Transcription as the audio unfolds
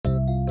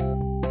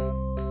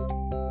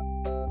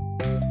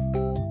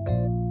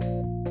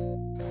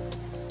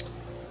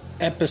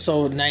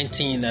Episode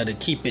 19 of the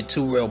Keep It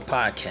Too Real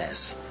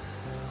podcast.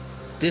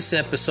 This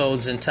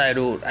episode's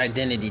entitled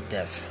Identity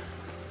Theft.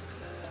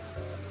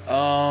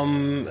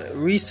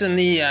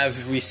 Recently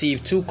I've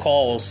received 2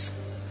 calls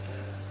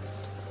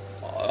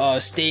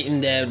stating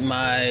that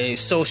my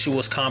social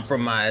was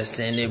compromised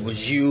and it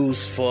was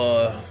used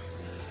for,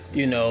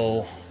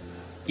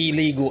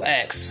 illegal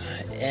acts.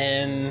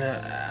 And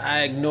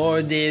I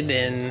ignored it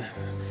and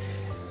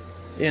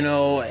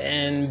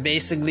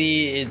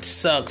basically it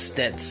sucks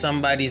that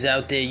somebody's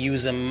out there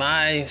using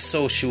my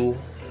social,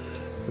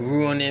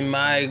 ruining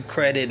my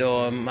credit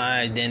or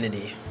my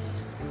identity.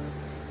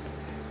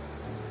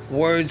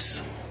 Word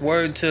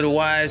to the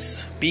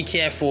wise, be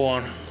careful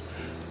on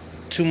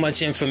too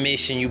much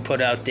information you put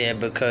out there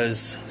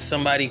because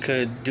somebody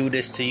could do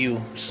this to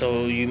you.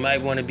 So you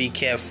might want to be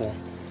careful.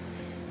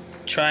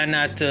 Try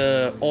not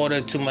to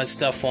order too much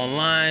stuff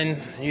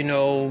online.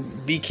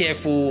 Be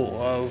careful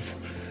of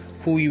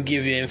who you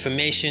give your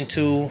information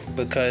to,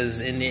 because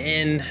in the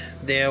end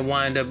they'll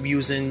wind up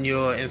using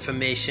your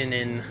information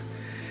in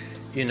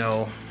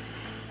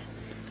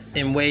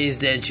ways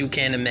that you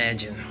can't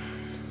imagine.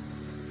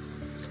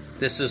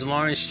 This is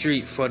Lawrence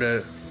Street for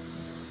the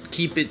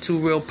Keep It Too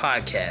Real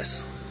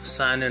podcast,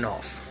 signing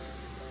off.